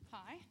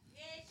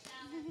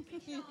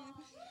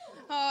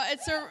Oh,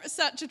 it's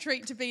such a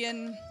treat to be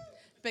in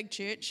big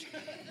church.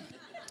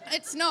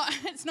 It's not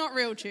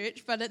real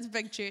church, but it's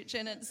big church,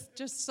 and it's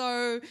just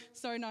so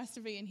nice to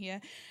be in here.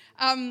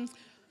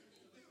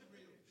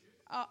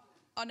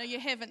 Oh no, you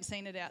haven't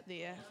seen it out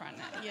there front.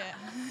 Yeah,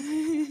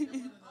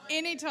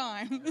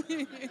 anytime.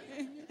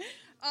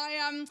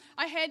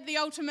 I had the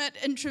ultimate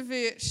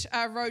introvert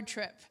road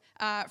trip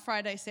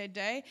Friday,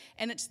 Saturday,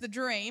 and it's the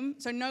dream.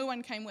 So no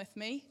one came with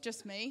me,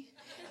 just me.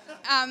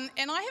 And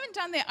I haven't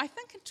done that, I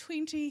think, in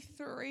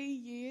 23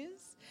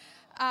 years.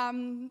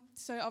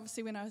 So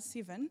obviously when I was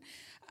 7.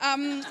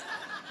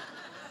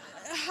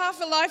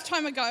 Half a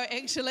lifetime ago,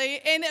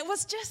 actually. And it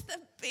was just the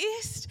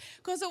best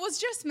because it was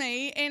just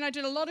me, and I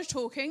did a lot of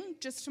talking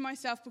just to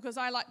myself because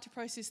I like to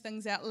process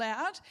things out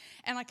loud,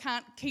 and I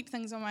can't keep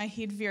things on my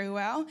head very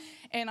well.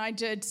 And I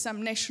did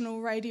some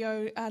national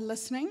radio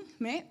listening,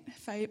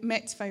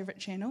 Matt's favourite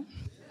channel.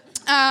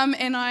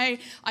 And I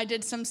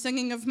did some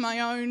singing of my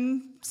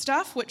own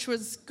stuff, which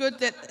was good,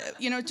 that,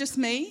 just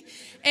me.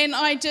 And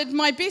I did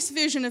my best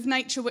version of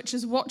nature, which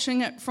is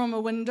watching it from a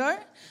window.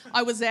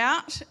 I was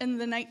out in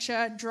the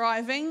nature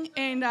driving,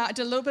 and I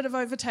did a little bit of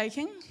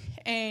overtaking,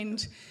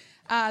 and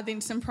then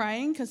some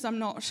praying, because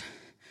I'm a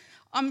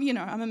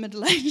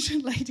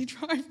middle-aged lady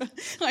driver.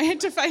 I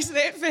had to face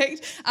that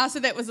fact. So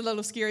that was a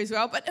little scary as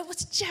well. But it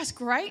was just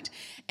great.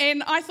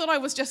 And I thought I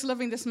was just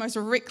living this most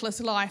reckless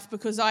life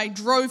because I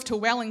drove to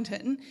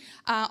Wellington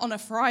on a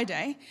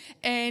Friday.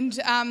 And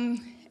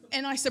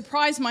I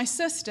surprised my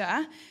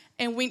sister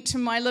and went to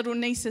my little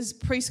niece's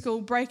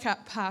preschool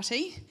breakup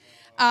party,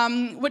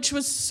 which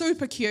was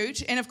super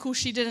cute. And of course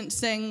she didn't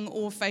sing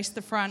or face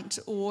the front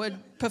or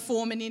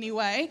perform in any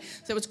way,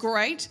 so it was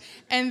great.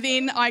 And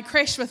then I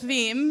crashed with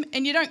them,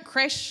 and you don't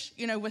crash,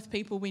 with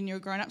people when you're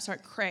a grown-up, so I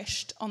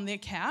crashed on their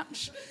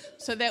couch,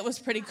 so that was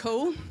pretty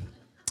cool.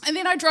 And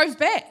then I drove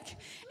back,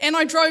 and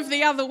I drove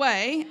the other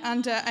way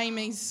under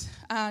Amy's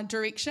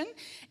direction,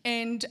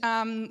 and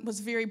was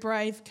very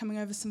brave coming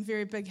over some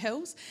very big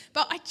hills.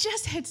 But I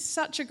just had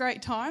such a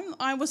great time.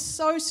 I was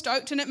so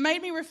stoked, and it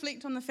made me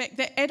reflect on the fact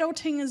that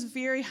adulting is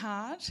very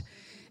hard.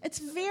 It's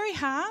very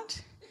hard.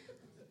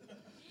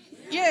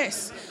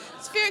 Yes,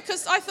 it's very,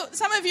 because I thought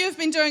some of you have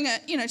been doing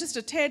it, just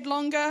a tad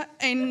longer,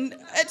 and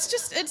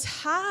it's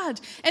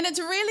hard. And it's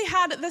really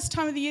hard at this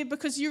time of the year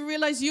because you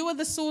realise you are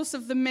the source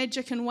of the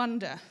magic and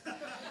wonder.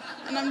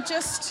 And I'm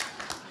just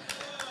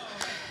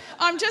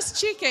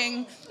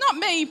checking, not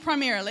me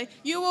primarily,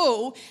 you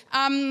all,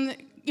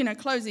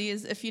 close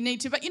ears if you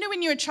need to, but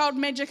when you're a child,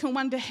 magic and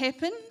wonder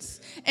happens,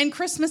 and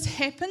Christmas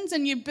happens,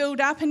 and you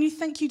build up, and you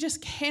think you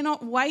just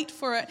cannot wait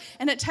for it,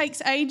 and it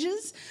takes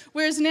ages,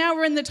 whereas now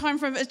we're in the time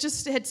frame,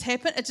 it's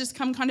happened, it's just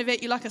come kind of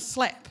at you like a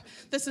slap.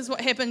 This is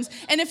what happens.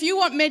 And if you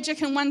want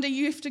magic and wonder,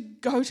 you have to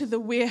go to the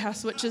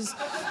warehouse, which is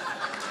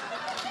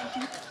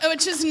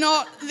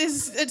not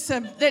this.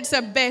 That's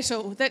a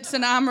battle. That's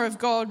an armour of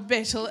God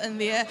battle in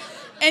there,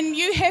 and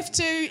you have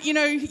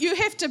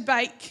to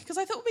bake, because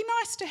I thought it would be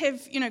nice to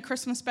have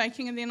Christmas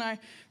baking, and then I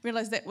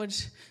realised that would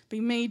be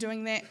me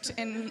doing that,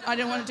 and I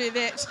didn't want to do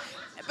that.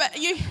 But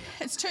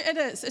it's true. It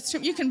is. It's true.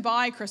 You can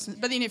buy Christmas,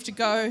 but then you have to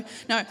go.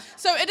 No.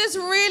 So it is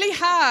really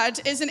hard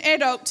as an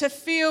adult to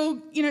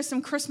feel,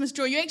 some Christmas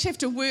joy. You actually have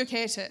to work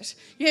at it.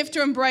 You have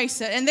to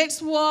embrace it. And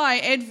that's why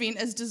Advent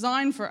is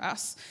designed for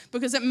us,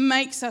 because it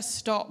makes us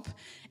stop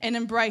and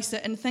embrace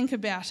it and think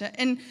about it.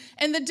 And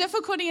the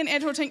difficulty in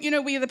adulting,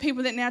 we are the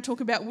people that now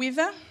talk about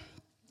weather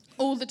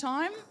all the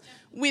time.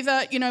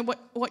 Whether,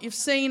 what you've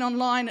seen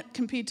online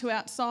compared to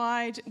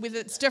outside, whether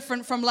it's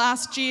different from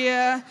last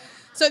year.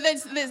 So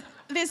there's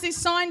these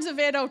signs of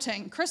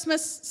adulting.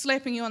 Christmas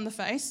slapping you on the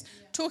face,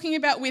 talking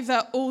about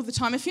weather all the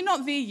time. If you're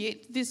not there yet,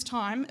 there's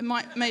time. It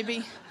might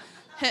maybe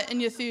hit in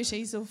your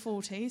 30s or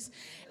 40s.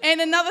 And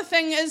another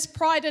thing is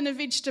pride in a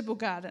vegetable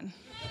garden.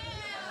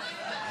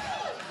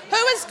 Who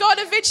has got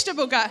a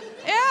vegetable garden?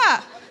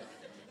 Yeah.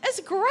 It's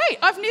great.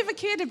 I've never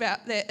cared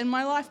about that in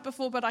my life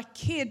before, but I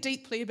care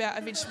deeply about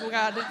a vegetable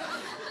garden.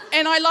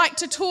 And I like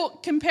to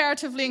talk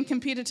comparatively and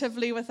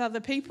competitively with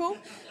other people.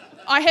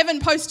 I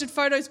haven't posted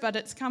photos, but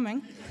it's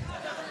coming.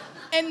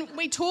 And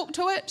we talk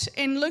to it,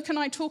 and Luke and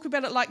I talk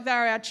about it like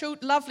they're our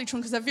lovely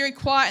children, because they're very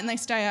quiet and they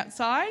stay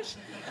outside.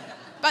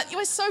 But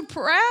we're so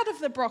proud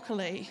of the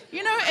broccoli,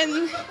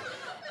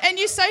 and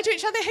you say to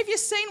each other, have you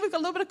seen, we've got a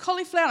little bit of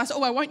cauliflower? And I say,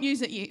 I won't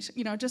use it yet,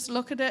 just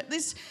look at it.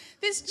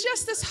 There's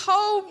just this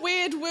whole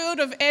weird world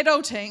of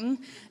adulting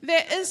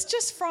that is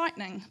just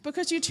frightening,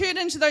 because you turn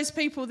into those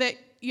people that,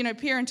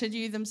 parented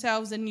you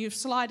themselves, and you're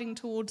sliding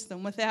towards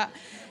them without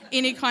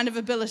any kind of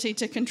ability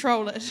to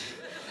control it.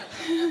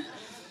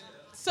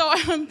 So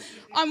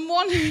I'm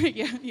wanting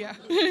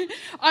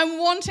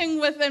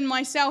within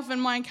myself,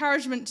 and my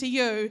encouragement to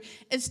you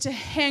is to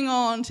hang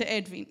on to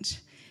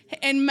Advent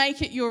and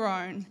make it your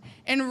own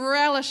and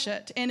relish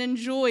it and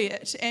enjoy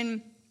it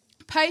and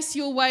pace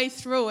your way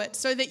through it,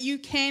 so that you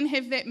can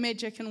have that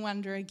magic and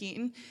wonder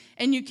again,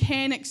 and you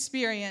can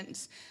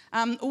experience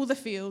all the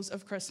feels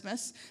of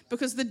Christmas,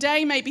 because the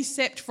day may be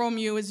sapped from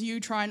you as you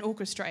try and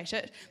orchestrate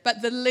it,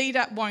 but the lead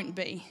up won't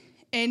be.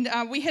 And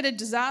we had a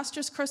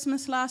disastrous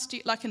Christmas last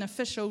year, like an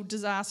official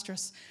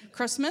disastrous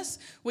Christmas.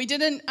 We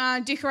didn't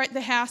decorate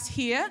the house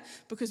here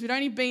because we'd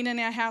only been in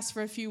our house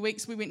for a few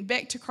weeks. We went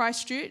back to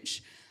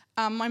Christchurch.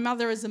 My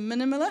mother is a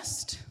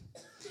minimalist.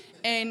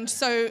 And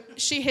so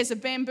she has a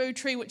bamboo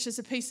tree, which is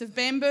a piece of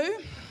bamboo.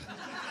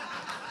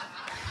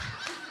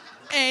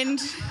 And,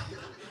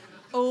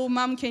 oh,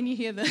 Mum, can you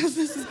hear this?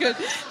 This is good.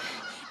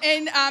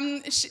 And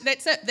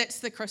that's it. That's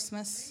the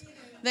Christmas.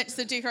 That's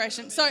the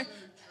decoration. So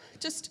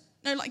just,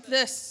 no, like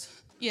this.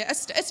 Yeah,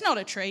 it's not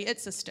a tree,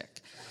 it's a stick.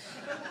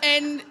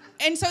 And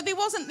so there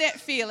wasn't that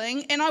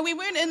feeling, and we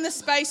weren't in the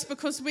space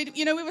because we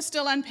were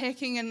still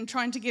unpacking and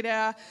trying to get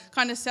our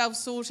kind of self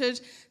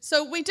sorted.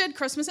 So we did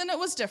Christmas, and it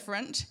was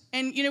different.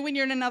 And when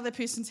you're in another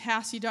person's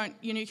house, you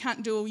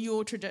can't do all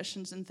your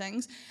traditions and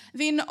things.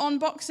 Then on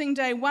Boxing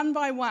Day, one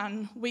by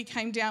one, we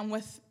came down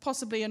with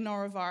possibly a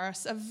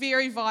norovirus, a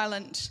very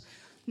violent,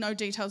 no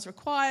details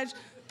required,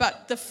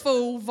 but the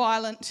full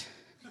violent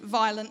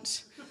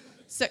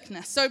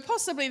sickness. So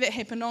possibly that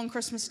happened on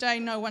Christmas Day.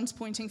 No one's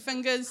pointing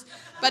fingers,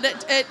 but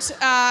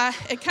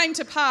it came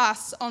to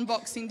pass on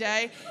Boxing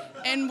Day,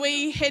 and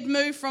we had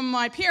moved from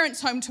my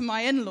parents' home to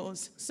my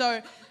in-laws.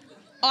 So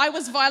I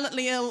was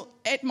violently ill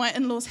at my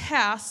in-laws'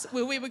 house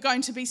where we were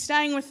going to be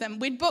staying with them.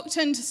 We'd booked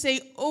in to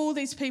see all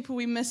these people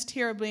we missed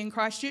terribly in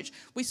Christchurch.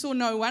 We saw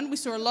no one. We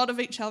saw a lot of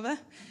each other.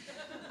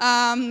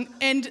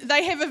 And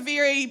they have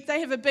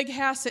a big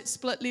house at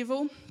split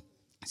level.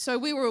 So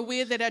we were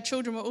aware that our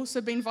children were also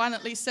being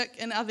violently sick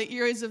in other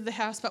areas of the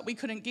house, but we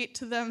couldn't get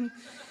to them.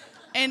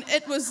 And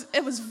it was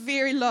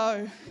very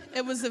low.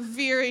 It was a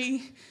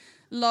very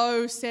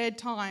low, sad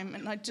time.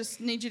 And I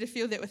just need you to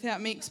feel that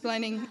without me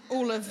explaining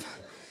all of...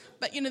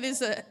 But,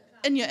 there's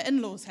in your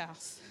in-laws'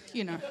 house,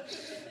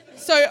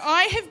 So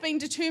I have been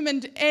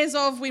determined, as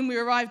of when we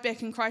arrived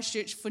back in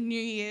Christchurch for New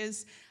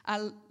Year's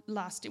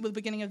last year, the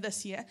beginning of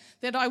this year,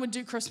 that I would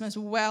do Christmas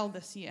well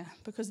this year,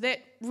 because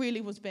that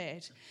really was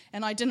bad,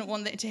 and I didn't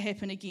want that to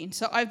happen again.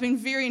 So I've been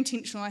very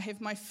intentional. I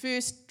have my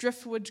first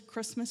driftwood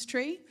Christmas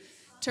tree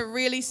to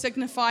really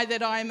signify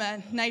that I'm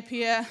a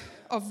Napier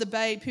of the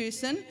Bay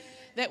person.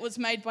 That was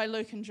made by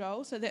Luke and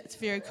Joel, so that's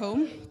very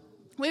cool.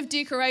 We've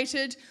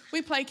decorated,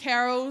 we play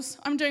carols,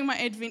 I'm doing my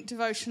Advent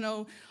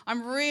devotional,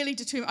 I'm really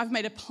determined. I've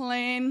made a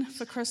plan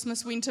for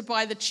Christmas, when to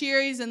buy the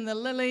cherries and the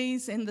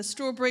lilies and the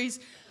strawberries.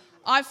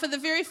 I, for the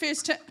very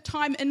first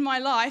time in my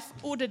life,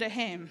 ordered a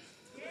ham.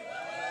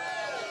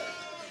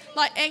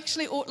 Like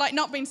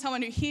not being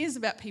someone who hears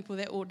about people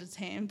that orders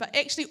ham, but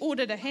actually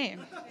ordered a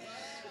ham.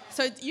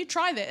 So you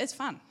try that, it's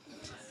fun.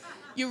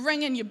 You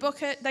ring and you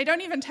book it. They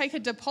don't even take a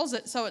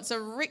deposit, so it's a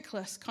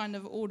reckless kind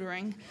of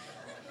ordering.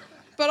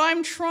 But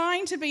I'm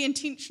trying to be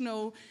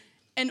intentional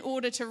in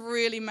order to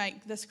really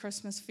make this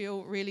Christmas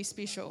feel really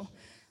special.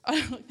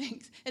 Oh,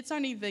 thanks. It's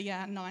only the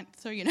 9th,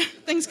 so,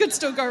 things could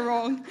still go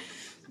wrong.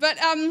 But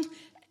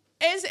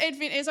as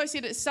Advent, as I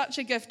said, it's such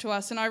a gift to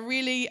us, and I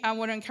really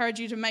want to encourage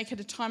you to make it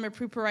a time of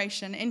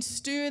preparation and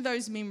stir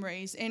those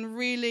memories and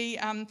really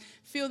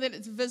feel that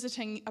it's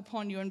visiting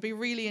upon you and be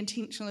really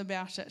intentional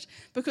about it.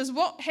 Because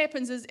what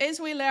happens is, as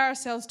we allow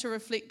ourselves to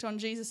reflect on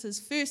Jesus'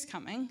 first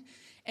coming,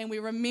 and we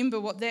remember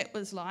what that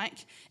was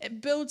like,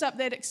 it builds up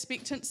that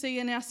expectancy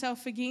in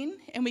ourselves again,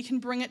 and we can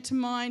bring it to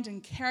mind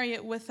and carry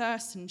it with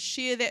us and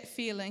share that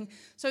feeling,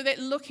 so that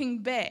looking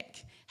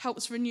back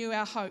helps renew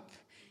our hope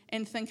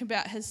and think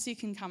about his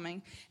second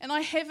coming. And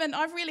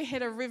I've really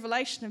had a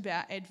revelation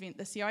about Advent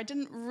this year. I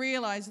didn't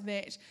realise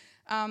that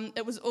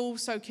it was all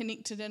so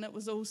connected and it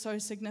was all so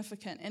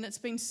significant. And it's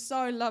been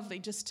so lovely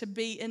just to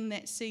be in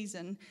that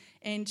season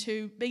and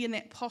to be in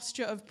that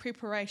posture of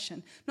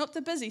preparation. Not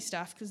the busy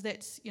stuff, because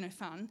that's,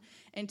 fun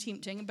and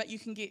tempting, but you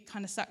can get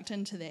kind of sucked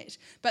into that.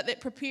 But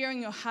that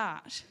preparing your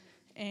heart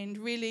and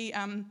really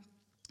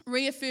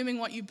reaffirming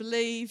what you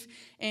believe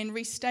and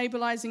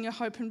restabilizing your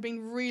hope and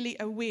being really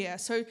aware.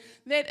 So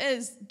that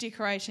is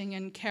decorating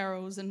and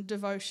carols and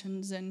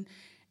devotions and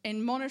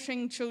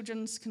monitoring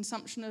children's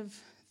consumption of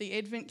the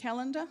Advent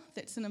calendar.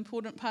 That's an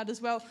important part as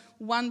well.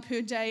 1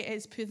 per day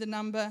as per the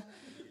number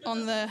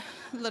on the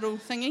little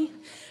thingy.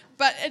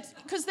 But it's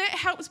because that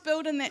helps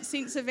build in that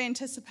sense of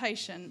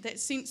anticipation, that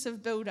sense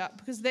of build-up,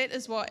 because that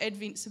is what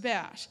Advent's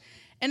about.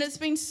 And it's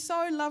been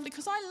so lovely,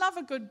 because I love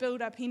a good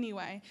build-up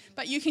anyway,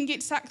 but you can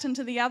get sucked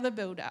into the other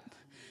build-up.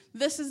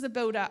 This is the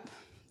build-up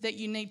that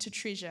you need to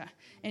treasure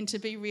and to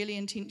be really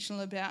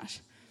intentional about.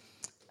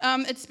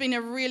 It's been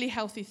a really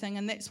healthy thing,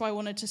 and that's why I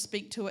wanted to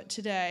speak to it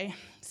today.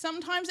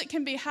 Sometimes it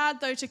can be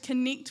hard, though, to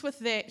connect with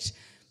that,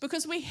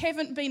 because we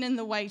haven't been in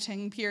the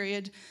waiting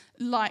period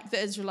like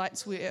the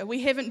Israelites were.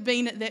 We haven't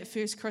been at that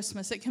first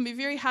Christmas. It can be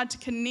very hard to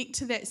connect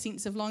to that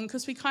sense of longing,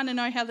 because we kind of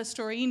know how the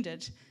story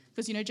ended,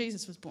 because,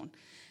 Jesus was born.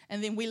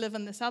 And then we live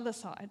on this other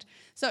side.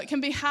 So it can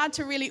be hard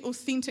to really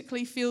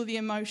authentically feel the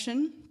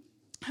emotion,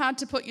 hard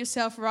to put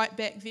yourself right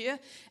back there.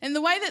 And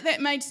the way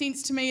that made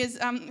sense to me is,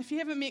 if you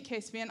haven't met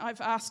Caspian, I've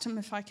asked him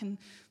if I can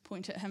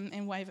point at him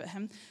and wave at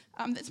him.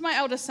 That's my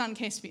eldest son,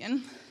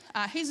 Caspian.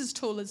 He's as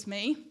tall as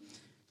me.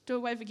 Do a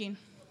wave again.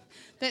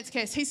 That's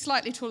Cass. He's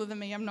slightly taller than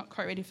me. I'm not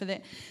quite ready for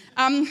that.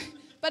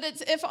 But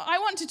if I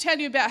want to tell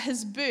you about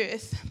his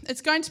birth,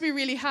 it's going to be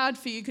really hard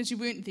for you because you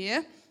weren't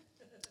there.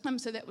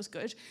 So that was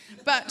good.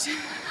 But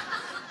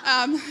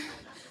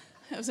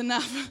it was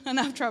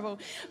enough trouble.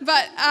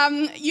 But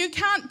you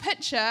can't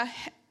picture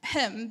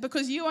him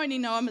because you only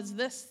know him as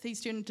this.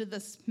 He's turned into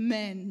this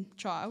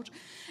man-child.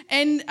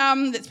 And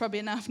that's probably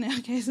enough now,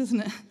 Cass,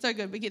 isn't it? So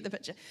good, we get the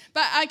picture.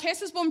 But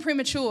Cass was born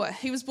premature.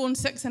 He was born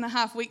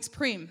 6.5 weeks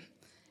prem.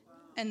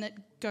 And it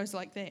goes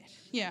like that,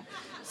 yeah.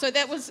 So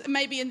that was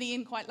maybe in the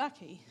end quite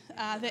lucky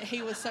that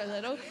he was so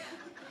little.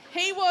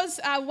 He was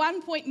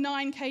 1.9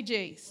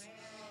 kgs.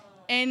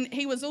 And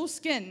he was all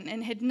skin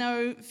and had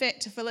no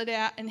fat to fill it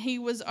out. And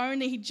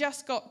he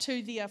just got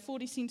to the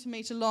 40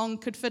 centimetre long,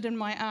 could fit in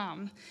my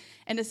arm.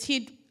 And his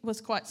head was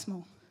quite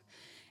small.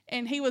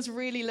 And he was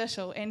really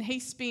little. And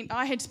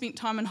I had spent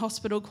time in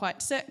hospital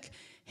quite sick.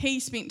 He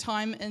spent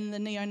time in the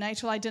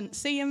neonatal. I didn't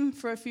see him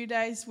for a few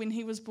days when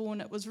he was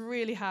born. It was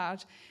really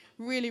hard,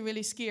 really,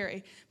 really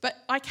scary. But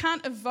I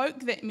can't evoke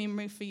that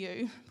memory for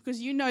you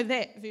because you know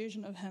that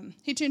version of him.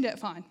 He turned out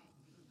fine.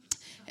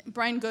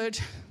 Brain good,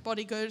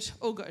 body good,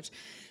 all good.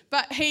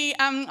 But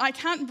I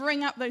can't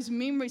bring up those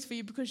memories for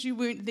you because you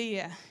weren't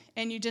there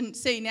and you didn't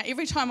see. Now,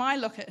 every time I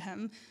look at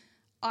him,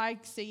 I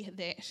see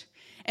that.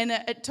 And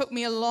it took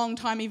me a long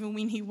time, even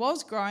when he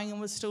was growing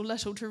and was still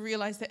little, to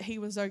realise that he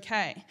was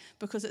okay.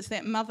 Because it's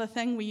that mother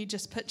thing where you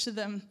just picture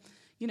them,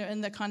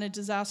 in the kind of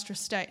disastrous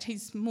state.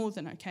 He's more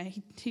than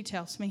okay, he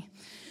tells me.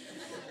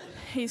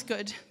 He's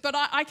good. But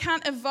I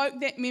can't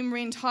evoke that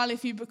memory entirely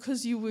for you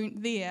because you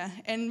weren't there.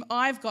 And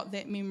I've got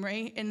that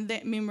memory, and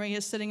that memory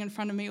is sitting in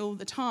front of me all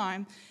the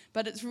time.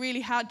 But it's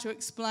really hard to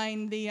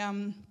explain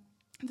the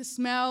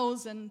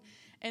smells and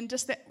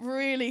just that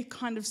really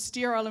kind of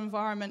sterile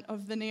environment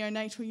of the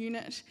neonatal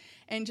unit,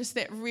 and just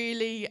that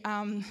really,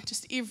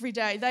 just every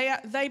day.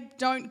 They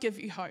don't give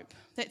you hope.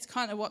 That's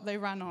kind of what they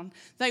run on.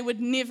 They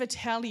would never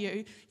tell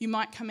you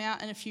might come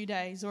out in a few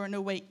days or in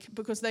a week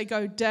because they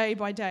go day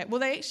by day. Well,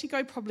 they actually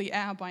go probably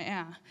hour by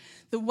hour.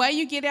 The way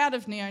you get out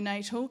of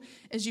neonatal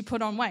is you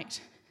put on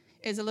weight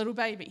as a little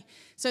baby.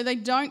 So they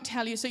don't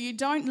tell you. So you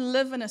don't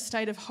live in a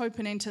state of hope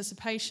and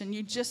anticipation.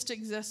 You just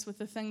exist with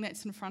the thing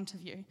that's in front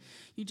of you.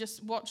 You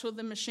just watch all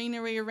the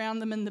machinery around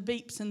them and the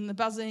beeps and the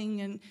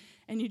buzzing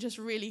and you just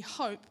really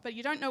hope, but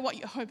you don't know what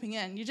you're hoping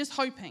in. You're just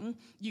hoping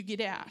you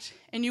get out.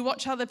 And you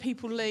watch other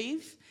people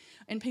leave,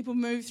 and people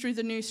move through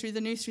the nursery.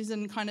 The nursery's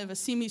in kind of a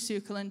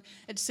semicircle, and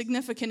it's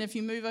significant if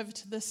you move over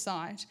to this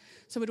side.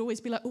 So we'd always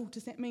be like, oh,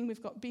 does that mean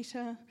we've got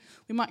better?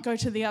 We might go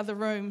to the other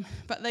room.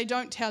 But they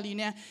don't tell you.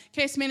 Now,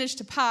 Cass managed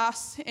to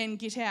pass and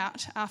get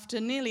out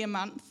after nearly a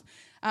month,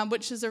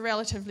 which is a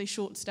relatively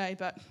short stay,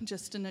 but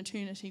just an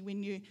eternity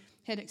when you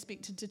had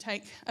expected to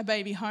take a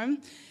baby home.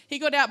 He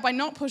got out by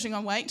not pushing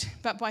on weight,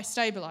 but by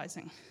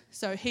stabilising.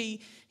 So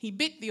he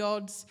bet the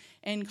odds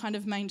and kind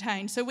of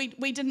maintained. So we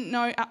didn't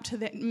know up to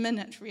that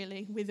minute,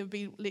 really, whether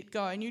we let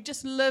go. And you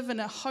just live in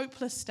a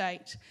hopeless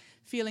state,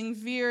 feeling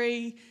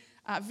very,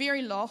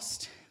 very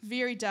lost,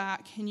 very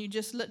dark, and you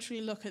just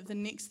literally look at the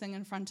next thing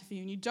in front of you,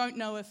 and you don't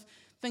know if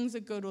things are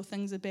good or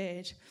things are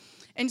bad.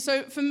 And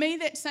so for me,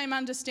 that same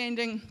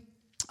understanding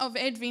of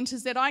Advent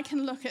is that I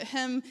can look at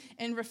him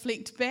and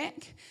reflect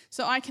back,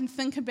 so I can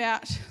think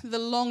about the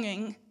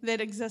longing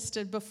that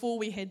existed before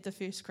we had the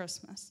first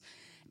Christmas.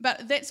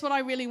 But that's what I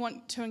really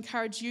want to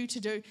encourage you to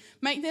do.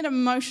 Make that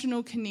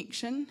emotional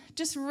connection.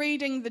 Just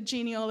reading the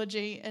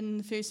genealogy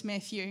in 1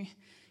 Matthew.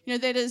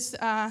 That is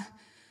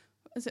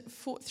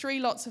 3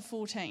 lots of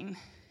 14?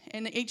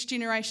 And each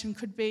generation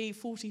could be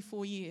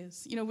 44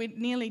 years. We're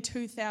nearly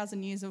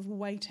 2,000 years of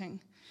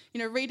waiting.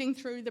 Reading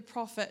through the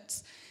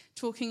prophets,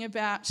 talking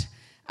about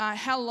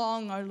how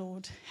long, O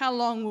Lord, how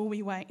long will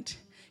we wait?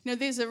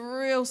 There's a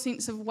real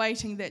sense of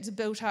waiting that's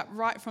built up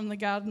right from the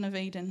Garden of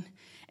Eden.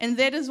 And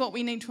that is what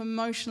we need to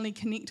emotionally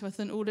connect with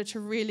in order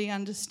to really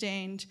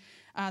understand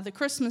the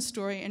Christmas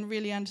story and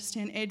really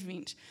understand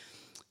Advent.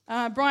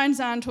 Brian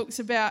Zahn talks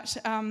about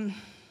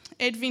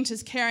Advent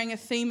as carrying a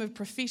theme of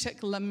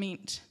prophetic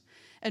lament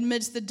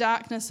amidst the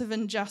darkness of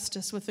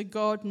injustice with a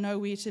God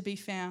nowhere to be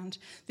found.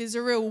 There's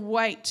a real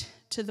weight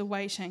to the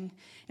waiting.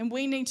 And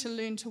we need to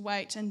learn to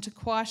wait and to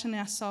quieten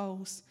our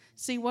souls,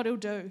 see what he'll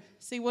do,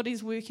 see what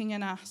he's working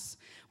in us.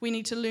 We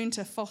need to learn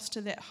to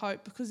foster that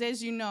hope because,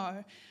 as you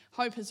know,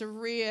 hope is a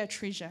rare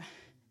treasure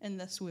in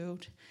this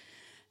world.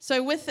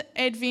 So with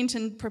Advent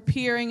and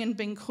preparing and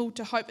being called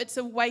to hope, it's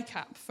a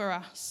wake-up for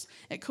us.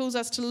 It calls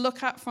us to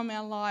look up from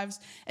our lives.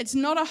 It's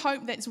not a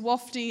hope that's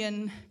wafty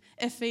and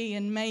iffy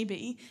and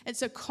maybe.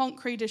 It's a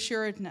concrete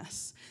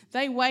assuredness.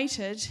 They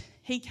waited,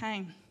 he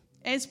came.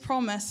 As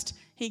promised,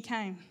 he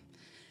came.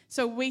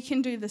 So we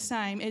can do the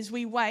same. As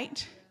we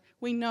wait,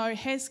 we know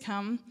has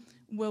come,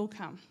 will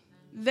come.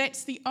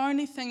 That's the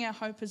only thing our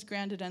hope is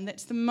grounded in.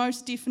 That's the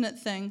most definite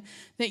thing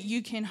that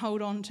you can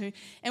hold on to.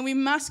 And we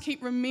must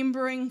keep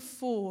remembering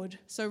forward.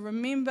 So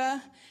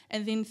remember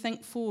and then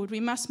think forward. We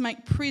must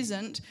make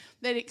present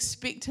that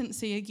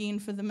expectancy again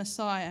for the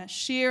Messiah.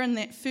 Share in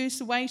that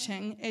first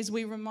waiting as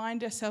we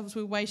remind ourselves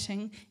we're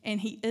waiting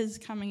and he is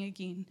coming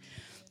again.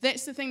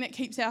 That's the thing that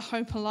keeps our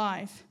hope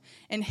alive.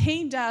 And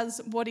he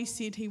does what he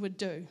said he would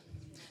do.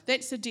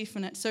 That's a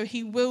definite. So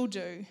he will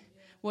do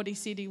what he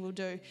said he will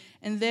do.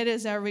 And that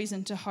is our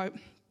reason to hope.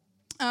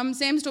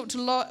 Sam's talked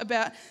a lot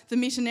about the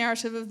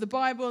meta-narrative of the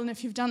Bible, and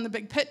if you've done the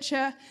big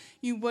picture,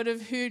 you would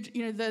have heard,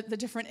 the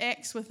different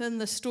acts within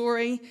the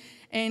story.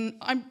 And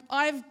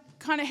I've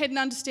kind of had an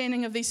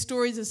understanding of these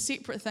stories as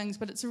separate things,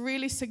 but it's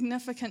really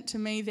significant to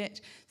me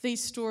that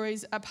these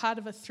stories are part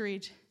of a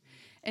thread,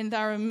 and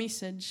they're a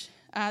message.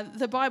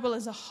 The Bible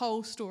is a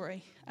whole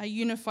story, a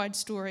unified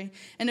story.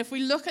 And if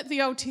we look at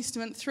the Old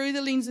Testament through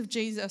the lens of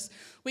Jesus,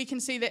 we can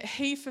see that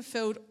he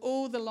fulfilled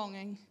all the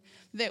longing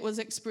that was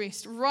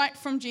expressed right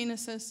from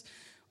Genesis,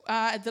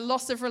 the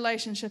loss of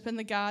relationship in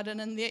the garden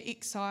and their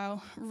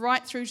exile,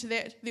 right through to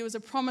that. There was a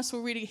promise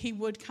already he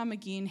would come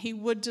again, he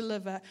would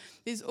deliver.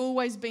 There's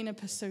always been a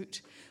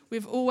pursuit.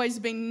 We've always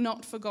been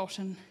not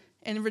forgotten,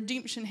 and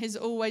redemption has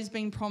always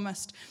been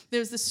promised.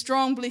 There's the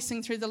strong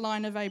blessing through the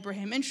line of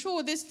Abraham. And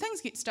sure, there's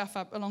things get stuff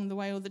up along the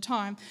way all the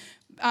time.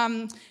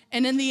 And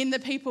in the end, the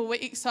people were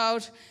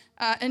exiled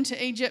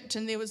into Egypt,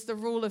 and there was the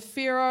rule of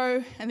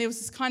Pharaoh, and there was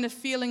this kind of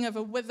feeling of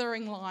a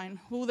withering line.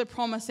 Will the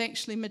promise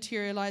actually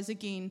materialize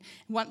again?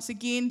 Once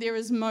again, there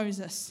is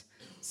Moses.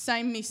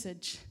 Same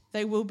message.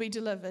 They will be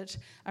delivered.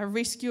 A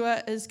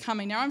rescuer is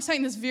coming. Now, I'm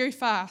saying this very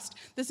fast.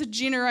 This are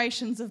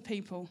generations of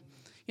people.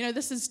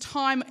 This is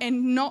time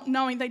and not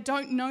knowing. They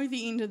don't know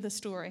the end of the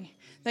story.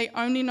 They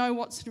only know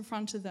what's in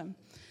front of them.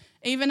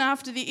 Even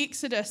after the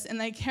Exodus, and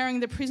they carrying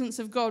the presence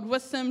of God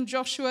with them,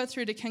 Joshua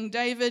through to King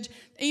David,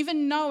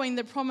 even knowing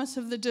the promise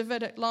of the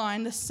Davidic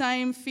line, the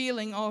same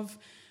feeling of,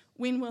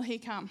 when will he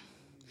come?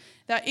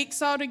 They're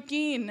exiled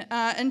again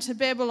into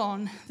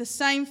Babylon, the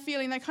same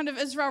feeling.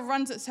 Israel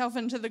runs itself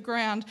into the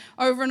ground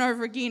over and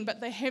over again,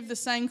 but they have the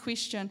same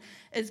question.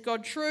 Is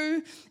God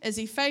true? Is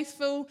he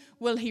faithful?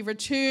 Will he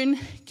return?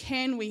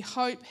 Can we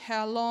hope?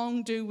 How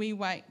long do we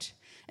wait?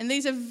 And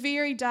these are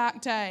very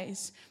dark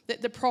days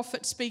that the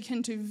prophets speak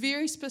into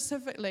very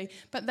specifically,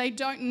 but they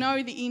don't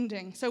know the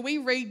ending. So we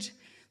read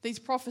these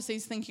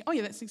prophecies thinking, oh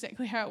yeah, that's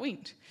exactly how it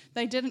went.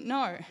 They didn't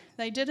know.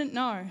 They didn't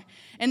know.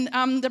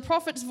 And the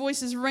prophets'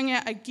 voices ring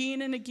out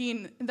again and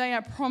again. They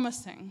are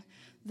promising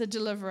the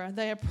deliverer.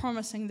 They are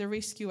promising the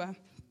rescuer.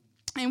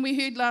 And we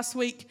heard last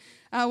week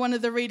one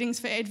of the readings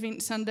for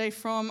Advent Sunday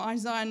from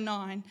Isaiah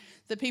 9.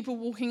 The people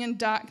walking in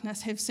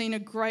darkness have seen a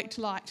great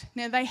light.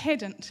 Now, they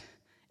hadn't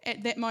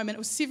at that moment. It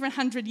was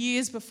 700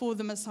 years before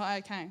the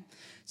Messiah came.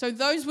 So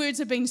those words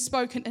have been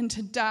spoken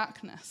into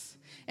darkness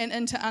and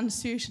into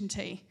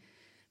uncertainty.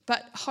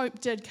 But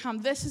hope did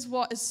come. This is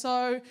what is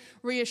so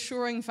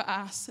reassuring for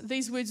us.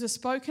 These words were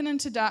spoken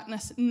into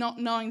darkness, not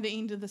knowing the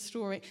end of the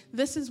story.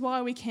 This is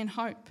why we can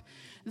hope.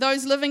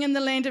 Those living in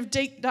the land of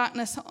deep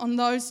darkness, on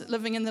those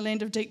living in the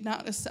land of deep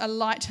darkness, a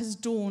light has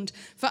dawned.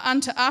 For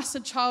unto us a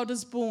child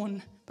is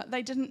born, but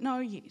they didn't know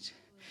yet.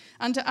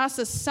 Unto us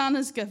a son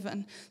is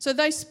given. So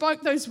they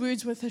spoke those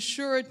words with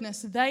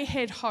assuredness. They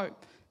had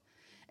hope.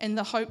 And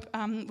the hope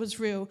was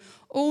real.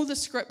 All the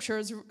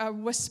scriptures are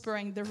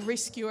whispering, the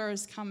rescuer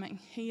is coming.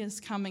 He is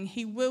coming.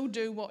 He will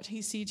do what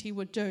he said he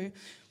would do.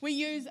 We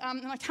use,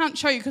 and I can't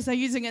show you because they're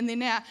using it in there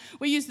now,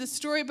 we use the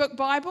Storybook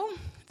Bible,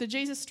 the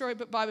Jesus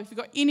Storybook Bible. If you've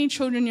got any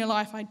children in your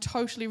life, I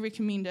totally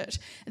recommend it.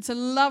 It's a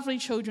lovely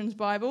children's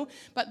Bible,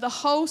 but the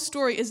whole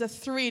story is a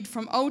thread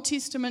from Old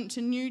Testament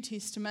to New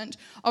Testament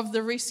of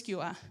the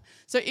rescuer.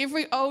 So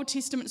every Old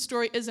Testament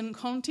story is in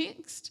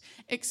context,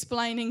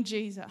 explaining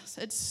Jesus.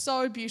 It's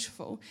so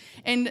beautiful.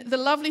 And the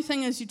lovely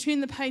thing is you turn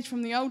the page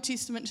from the Old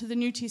Testament to the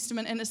New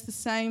Testament and it's the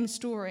same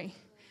story.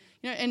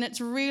 And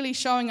it's really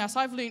showing us.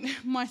 I've learned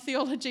my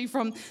theology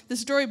from the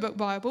Storybook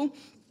Bible,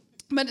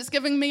 but it's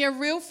giving me a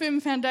real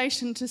firm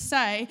foundation to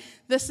say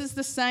this is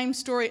the same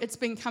story. It's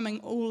been coming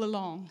all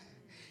along.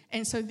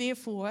 And so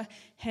therefore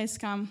has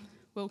come,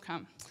 will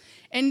come.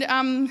 And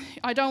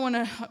we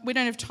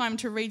don't have time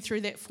to read through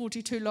that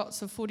 42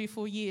 lots of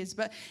 44 years,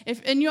 but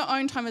if in your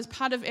own time as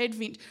part of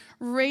Advent,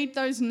 read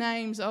those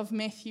names of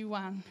Matthew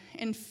 1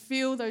 and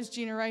feel those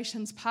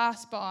generations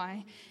pass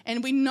by.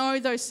 And we know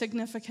those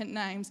significant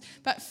names,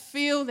 but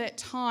feel that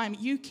time.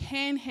 You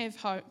can have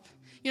hope.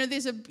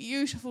 There's a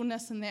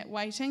beautifulness in that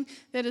waiting.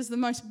 That is the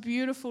most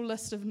beautiful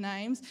list of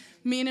names.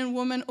 Men and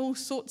women, all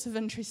sorts of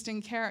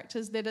interesting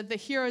characters that are the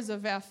heroes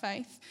of our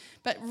faith.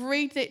 But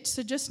read that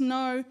to just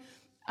know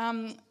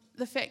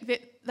the fact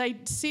that they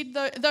said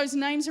those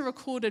names are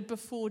recorded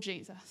before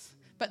Jesus,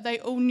 but they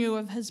all knew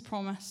of his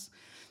promise.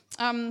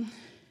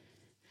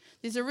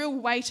 There's a real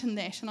weight in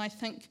that, and I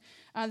think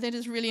that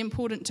is really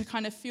important to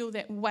kind of feel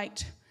that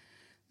weight,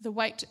 the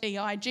weight,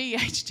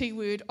 E-I-G-H-T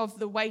word of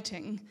the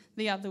waiting,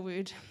 the other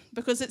word,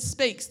 because it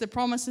speaks, the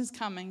promise is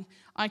coming.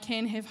 I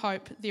can have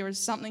hope. There is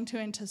something to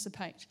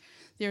anticipate.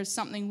 There is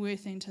something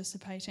worth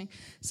anticipating.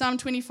 Psalm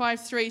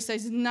 25:3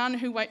 says, none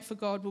who wait for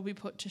God will be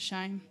put to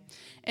shame.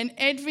 And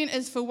Advent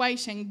is for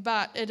waiting,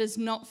 but it is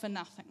not for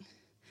nothing.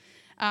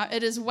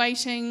 It is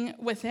waiting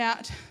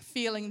without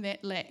feeling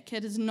that lack.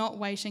 It is not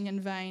waiting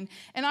in vain.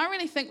 And I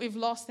really think we've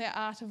lost that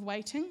art of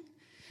waiting.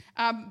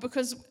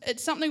 because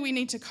it's something we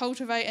need to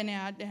cultivate in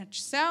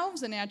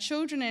ourselves, in our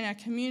children, in our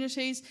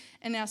communities,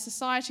 in our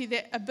society,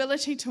 that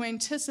ability to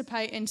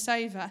anticipate and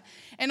savour.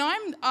 And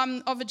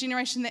I'm of a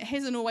generation that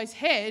hasn't always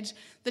had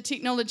the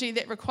technology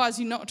that requires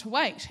you not to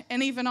wait,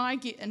 and even I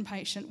get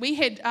impatient. We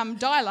had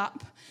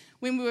dial-up.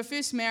 When we were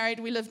first married,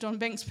 we lived on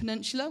Banks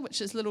Peninsula, which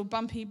is a little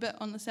bumpy bit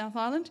on the South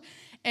Island,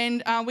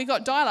 and we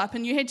got dial-up,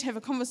 and you had to have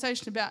a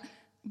conversation about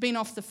being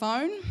off the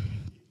phone,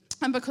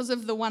 and because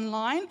of the one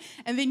line,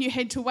 and then you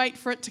had to wait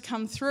for it to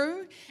come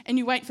through, and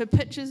you wait for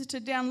pictures to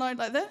download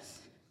like this.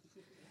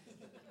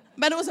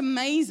 But it was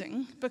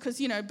amazing, because,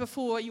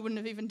 before you wouldn't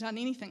have even done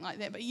anything like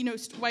that, but,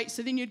 wait,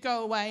 so then you'd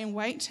go away and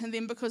wait, and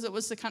then because it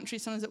was the country,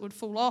 sometimes it would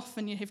fall off,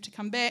 and you'd have to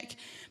come back.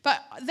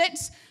 But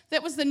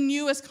that was the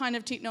newest kind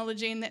of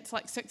technology, and that's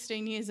like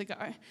 16 years ago.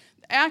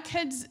 Our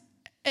kids,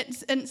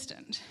 it's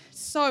instant,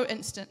 so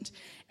instant.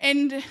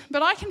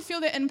 But I can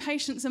feel that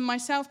impatience in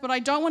myself, but I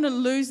don't want to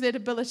lose that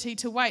ability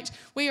to wait.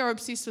 We are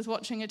obsessed with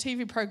watching a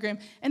TV program,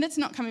 and it's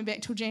not coming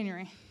back till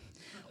January,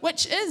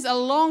 which is a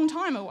long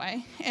time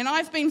away. And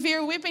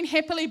we've been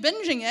happily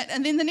binging it,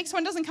 and then the next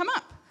one doesn't come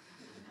up.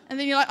 And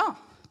then you're like, oh.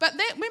 But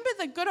remember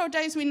the good old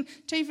days when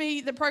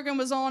the program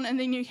was on, and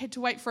then you had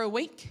to wait for a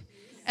week,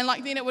 and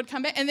then it would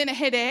come back, and then it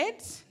had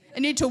ads,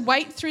 and you had to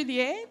wait through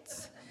the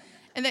ads.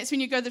 And that's when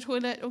you go to the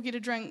toilet or get a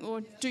drink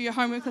or do your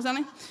homework or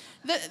something.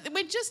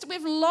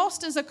 We've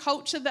lost as a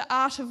culture the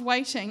art of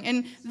waiting.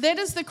 And that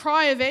is the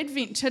cry of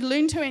Advent, to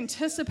learn to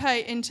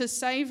anticipate and to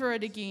savour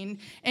it again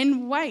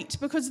and wait.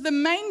 Because the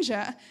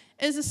manger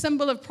is a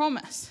symbol of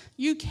promise.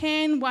 You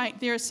can wait.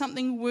 There is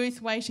something worth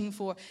waiting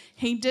for.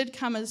 He did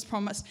come as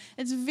promised.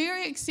 It's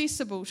very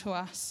accessible to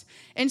us.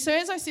 And so,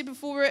 as I said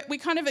before, we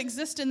kind of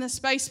exist in the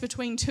space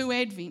between two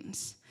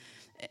Advents.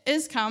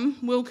 Is come,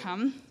 will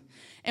come.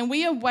 And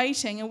we are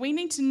waiting, and we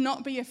need to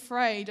not be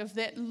afraid of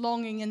that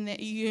longing and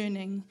that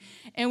yearning.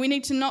 And we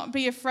need to not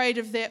be afraid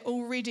of that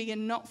already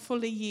and not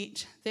fully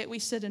yet that we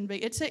sit and be.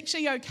 It's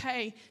actually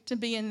okay to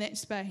be in that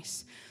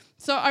space.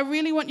 So I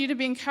really want you to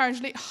be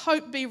encouraged. Let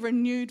hope be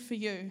renewed for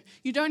you.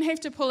 You don't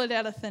have to pull it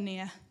out of thin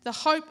air. The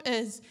hope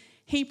is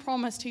He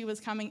promised He was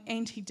coming,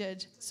 and He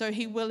did. So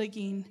He will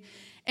again.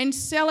 And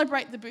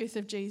celebrate the birth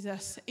of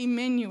Jesus,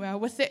 Emmanuel,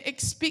 with that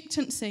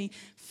expectancy.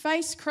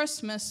 Face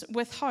Christmas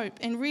with hope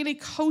and really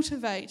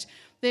cultivate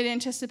that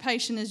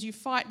anticipation as you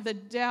fight the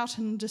doubt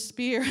and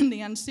despair and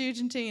the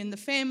uncertainty and the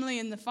family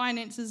and the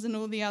finances and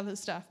all the other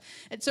stuff.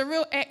 It's a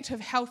real act of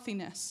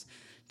healthiness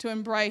to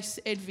embrace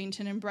Advent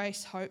and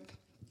embrace hope.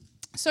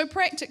 So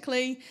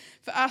practically,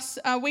 for us,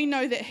 we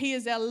know that He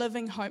is our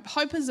living hope.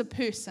 Hope is a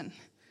person.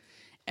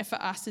 For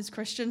us as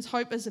Christians,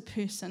 hope is a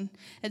person.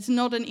 It's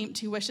not an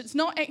empty wish. It's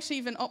not actually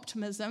even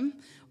optimism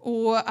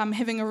or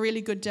having a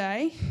really good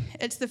day.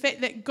 It's the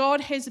fact that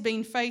God has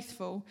been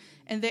faithful,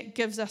 and that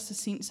gives us a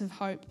sense of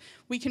hope.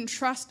 We can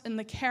trust in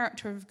the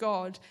character of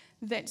God.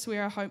 That's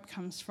where our hope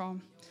comes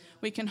from.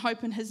 We can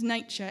hope in His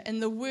nature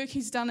and the work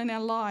He's done in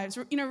our lives.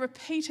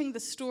 Repeating the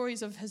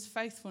stories of His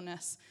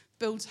faithfulness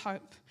builds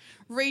hope.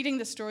 Reading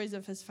the stories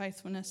of His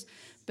faithfulness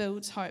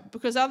builds hope,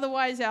 because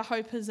otherwise our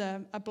hope is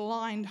a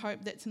blind hope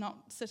that's not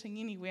sitting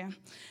anywhere.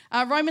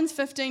 Romans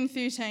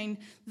 15:13,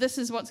 this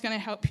is what's going to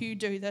help you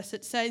do this.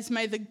 It says,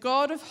 "May the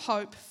God of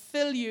hope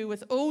fill you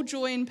with all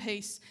joy and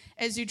peace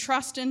as you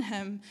trust in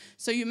Him,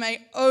 so you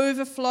may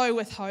overflow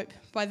with hope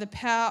by the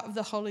power of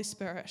the Holy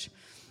Spirit."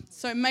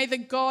 So may the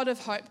God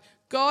of hope,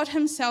 God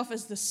Himself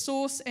is the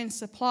source and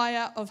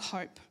supplier of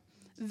hope.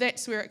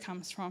 That's where it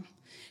comes from.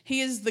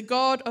 He is the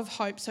God of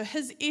hope. So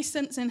His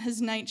essence and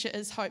His nature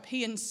is hope.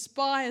 He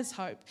inspires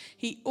hope.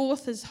 He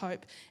authors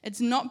hope.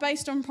 It's not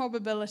based on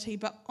probability,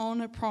 but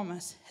on a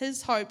promise.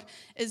 His hope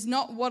is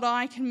not what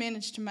I can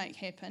manage to make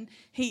happen.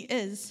 He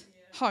is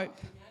hope.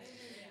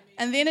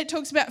 And then it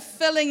talks about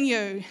filling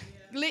you.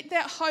 Let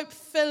that hope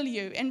fill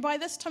you. And by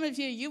this time of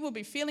year, you will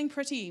be feeling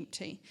pretty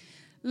empty.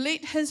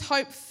 Let His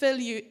hope fill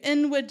you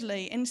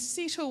inwardly and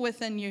settle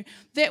within you.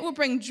 That will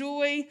bring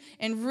joy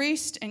and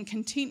rest and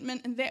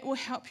contentment, and that will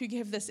help you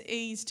have this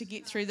ease to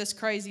get through this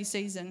crazy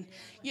season.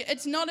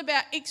 It's not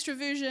about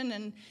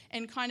extroversion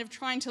and kind of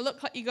trying to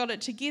look like you got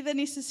it together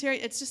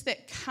necessarily. It's just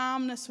that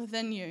calmness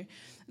within you.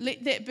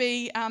 Let that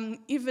be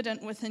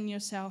evident within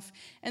yourself.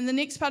 And the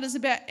next part is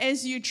about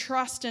as you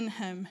trust in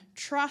Him.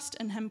 Trust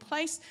in Him.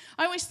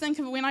 I always think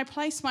of when I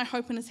place my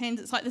hope in His hands,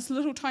 it's like this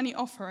little tiny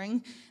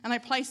offering, and I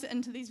place it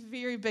into these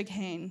very big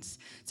hands.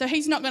 So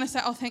He's not going to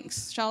say, "Oh,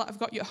 thanks, Charlotte, I've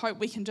got your hope,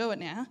 we can do it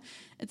now."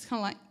 It's kind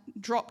of like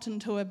dropped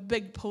into a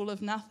big pool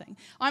of nothing.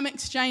 I'm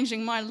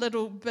exchanging my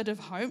little bit of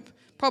hope,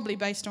 probably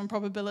based on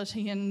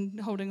probability and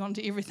holding on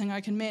to everything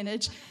I can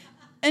manage,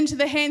 into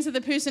the hands of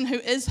the person who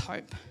is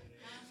hope.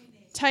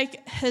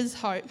 Take His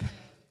hope.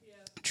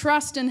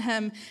 Trust in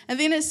Him. And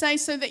then it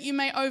says, so that you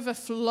may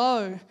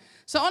overflow.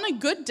 So on a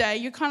good day,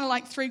 you're kind of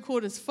like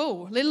 3/4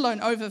 full, let alone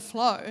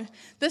overflow.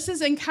 This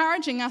is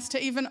encouraging us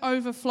to even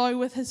overflow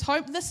with His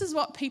hope. This is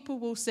what people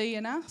will see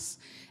in us.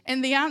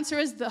 And the answer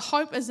is the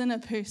hope is in a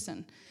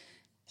person.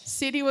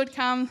 Said he would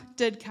come,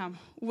 did come,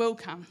 will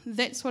come.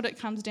 That's what it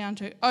comes down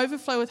to.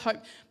 Overflow with hope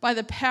by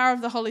the power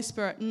of the Holy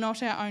Spirit,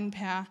 not our own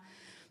power.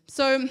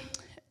 So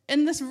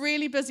in this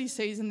really busy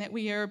season that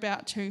we are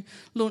about to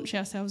launch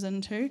ourselves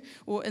into,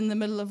 or in the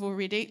middle of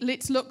already,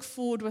 let's look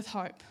forward with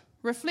hope.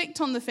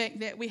 Reflect on the fact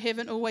that we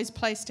haven't always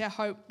placed our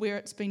hope where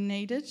it's been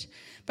needed,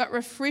 but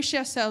refresh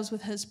ourselves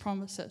with his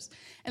promises.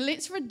 And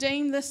let's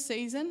redeem this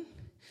season,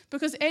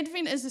 because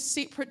Advent is a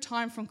separate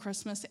time from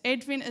Christmas.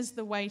 Advent is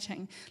the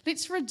waiting.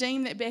 Let's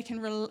redeem that back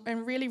and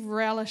really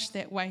relish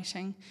that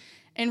waiting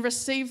and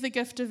receive the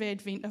gift of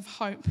Advent, of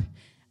hope,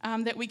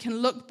 that we can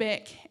look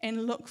back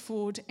and look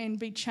forward and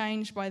be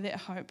changed by that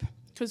hope.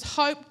 Because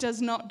hope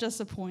does not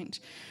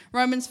disappoint.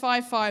 Romans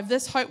 5:5,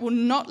 this hope will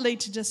not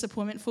lead to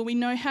disappointment, for we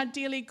know how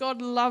dearly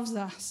God loves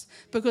us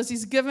because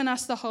he's given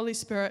us the Holy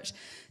Spirit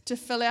to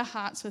fill our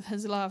hearts with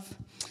his love.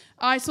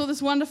 I saw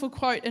this wonderful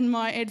quote in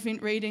my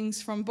Advent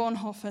readings from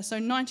Bonhoeffer. So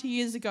 90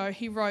 years ago,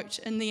 he wrote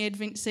in the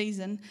Advent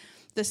season,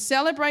 the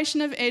celebration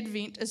of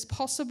Advent is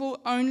possible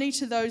only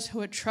to those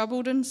who are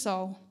troubled in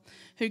soul,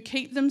 who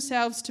keep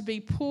themselves to be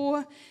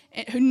poor,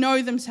 who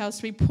know themselves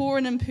to be poor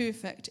and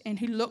imperfect, and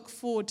who look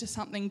forward to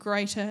something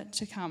greater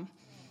to come.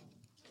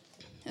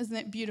 Isn't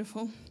that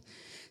beautiful?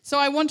 So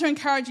I want to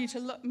encourage you to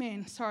look,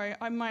 my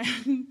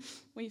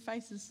wee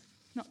face is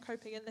not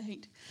coping in the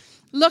heat.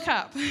 Look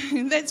up.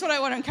 That's what I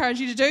want to encourage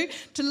you to do,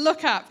 to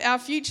look up. Our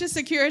future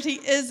security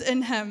is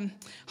in him.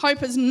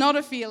 Hope is not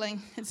a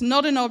feeling. It's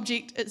not an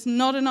object. It's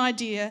not an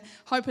idea.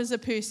 Hope is a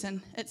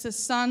person. It's a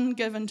son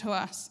given to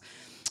us.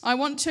 I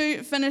want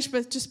to finish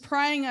with just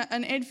praying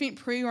an Advent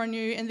prayer on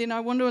you, and then I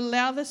want to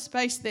allow the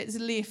space that's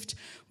left.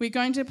 We're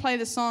going to play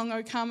the song,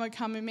 O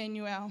Come,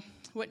 Emmanuel,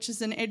 which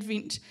is an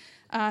Advent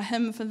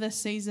hymn for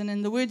this season,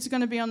 and the words are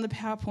going to be on the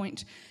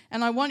PowerPoint.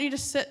 And I want you to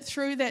sit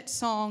through that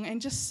song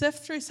and just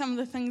sift through some of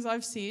the things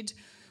I've said,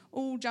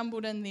 all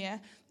jumbled in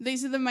there.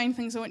 These are the main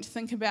things I want you to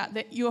think about,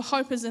 that your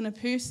hope is in a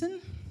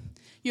person.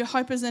 Your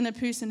hope is in a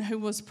person who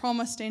was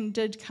promised and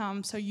did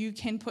come, so you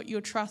can put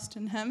your trust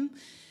in him.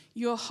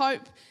 Your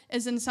hope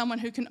is in someone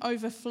who can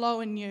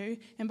overflow in you,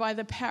 and by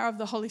the power of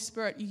the Holy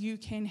Spirit, you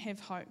can have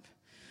hope.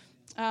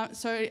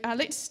 So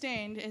let's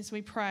stand as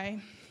we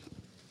pray.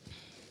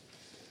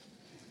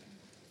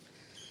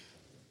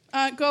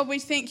 God, we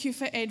thank you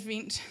for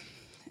Advent.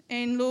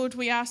 And Lord,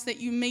 we ask that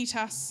you meet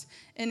us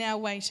in our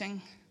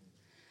waiting,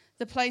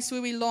 the place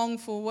where we long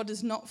for what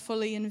is not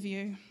fully in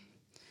view.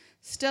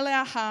 Still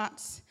our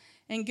hearts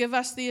and give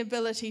us the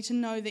ability to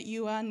know that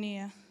you are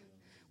near.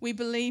 We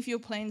believe your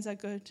plans are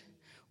good.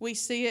 We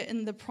see it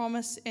in the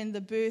promise and the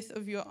birth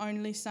of your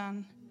only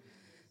Son.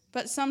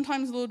 But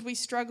sometimes, Lord, we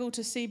struggle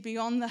to see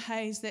beyond the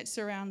haze that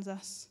surrounds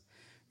us.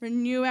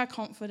 Renew our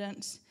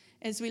confidence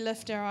as we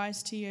lift our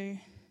eyes to you.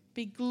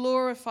 Be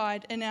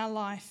glorified in our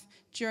life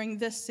during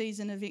this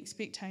season of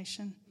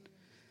expectation.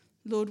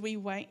 Lord, we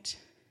wait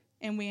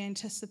and we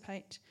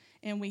anticipate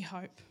and we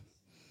hope.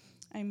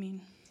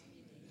 Amen.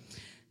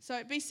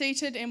 So be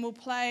seated and we'll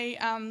play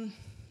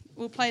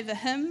the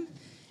hymn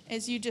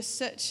as you just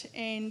sit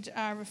and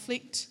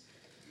reflect.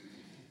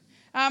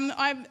 We'll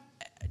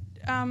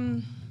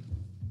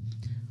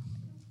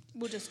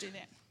just do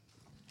that.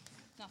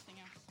 Nothing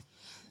else.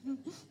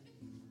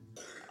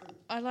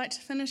 I'd like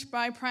to finish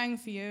by praying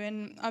for you,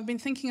 and I've been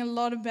thinking a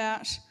lot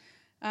about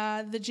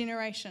the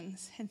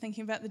generations and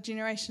thinking about the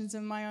generations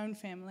in my own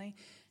family.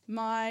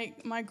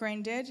 My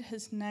granddad,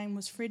 his name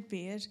was Fred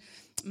Beard.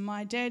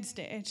 My dad's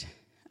dad,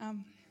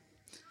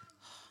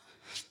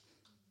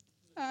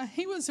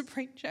 he was a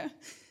preacher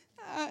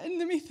in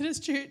the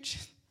Methodist Church.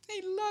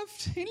 He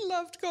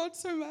loved God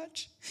so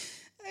much.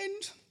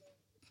 And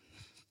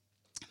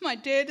my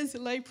dad is a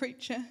lay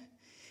preacher,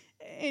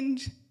 and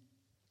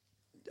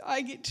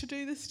I get to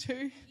do this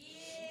too.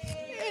 Yeah.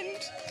 And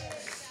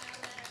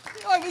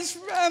I was,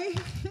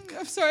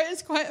 I'm sorry,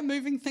 it's quite a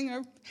moving thing.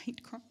 I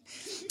hate crying.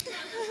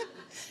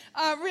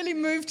 Really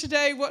moved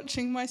today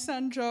watching my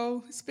son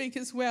Joel speak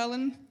as well,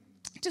 and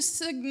just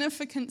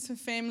significance of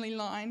family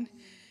line.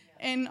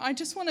 And I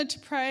just wanted to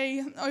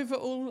pray over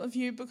all of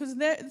you, because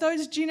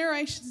those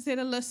generations that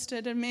are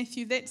listed in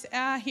Matthew, that's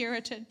our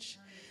heritage.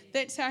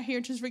 That's our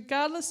heritage,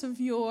 regardless of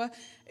your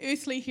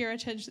earthly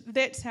heritage.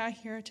 That's our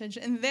heritage.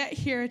 And that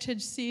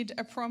heritage said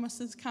a promise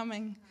is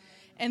coming.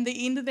 And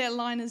the end of that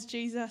line is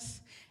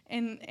Jesus.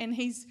 And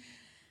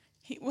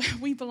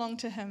we belong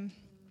to him.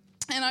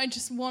 And I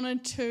just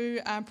wanted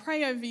to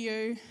pray over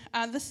you.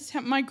 This is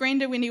how my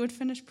granddad, when he would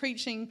finish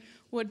preaching,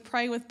 would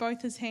pray with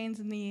both his hands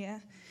in the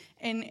air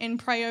and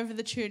pray over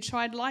the church. So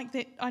I'd like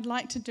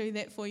to do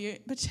that for you,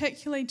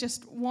 particularly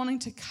just wanting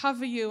to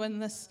cover you in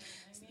the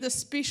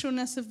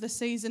specialness of the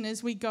season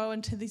as we go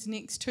into these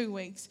next 2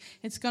 weeks.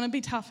 It's going to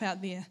be tough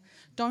out there.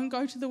 Don't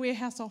go to the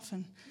warehouse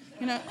often.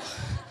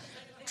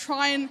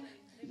 Try and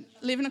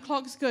 11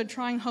 o'clock's good.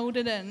 Try and hold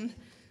it in.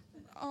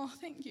 Oh,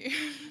 thank you.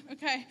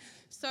 Okay,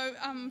 so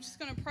I'm just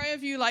going to pray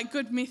over you like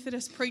good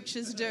Methodist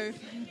preachers do.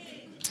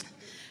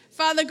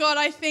 Father God,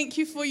 I thank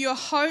you for your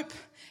hope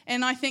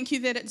And I thank you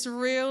that it's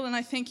real, and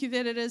I thank you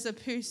that it is a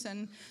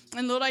person.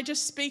 And Lord, I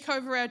just speak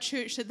over our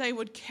church that they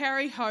would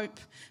carry hope,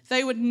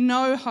 they would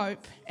know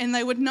hope, and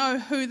they would know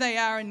who they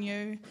are in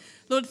you.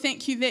 Lord,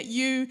 thank you that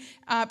you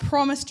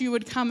promised you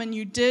would come, and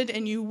you did,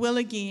 and you will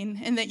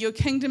again, and that your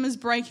kingdom is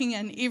breaking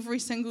in every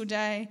single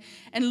day.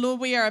 And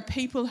Lord, we are a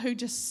people who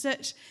just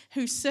sit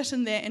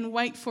in there and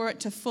wait for it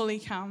to fully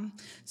come.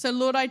 So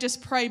Lord, I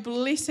just pray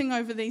blessing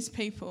over these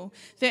people,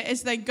 that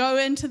as they go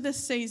into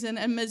this season,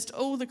 amidst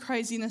all the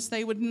craziness,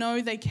 they would know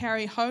they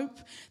carry hope,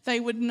 they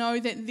would know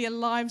that their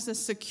lives are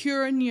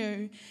secure in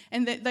you,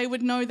 and that they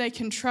would know they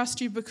can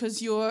trust you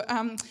because you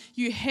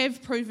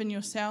have proven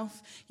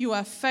yourself, you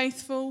are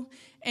faithful,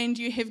 and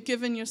you have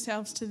given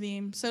yourselves to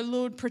them. So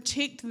Lord,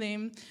 protect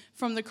them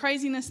from the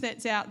craziness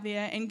that's out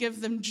there, and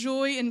give them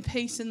joy and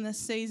peace in this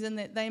season,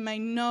 that they may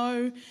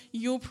know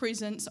your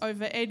presence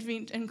over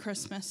Advent and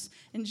Christmas.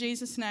 In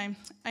Jesus' name,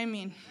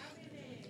 amen.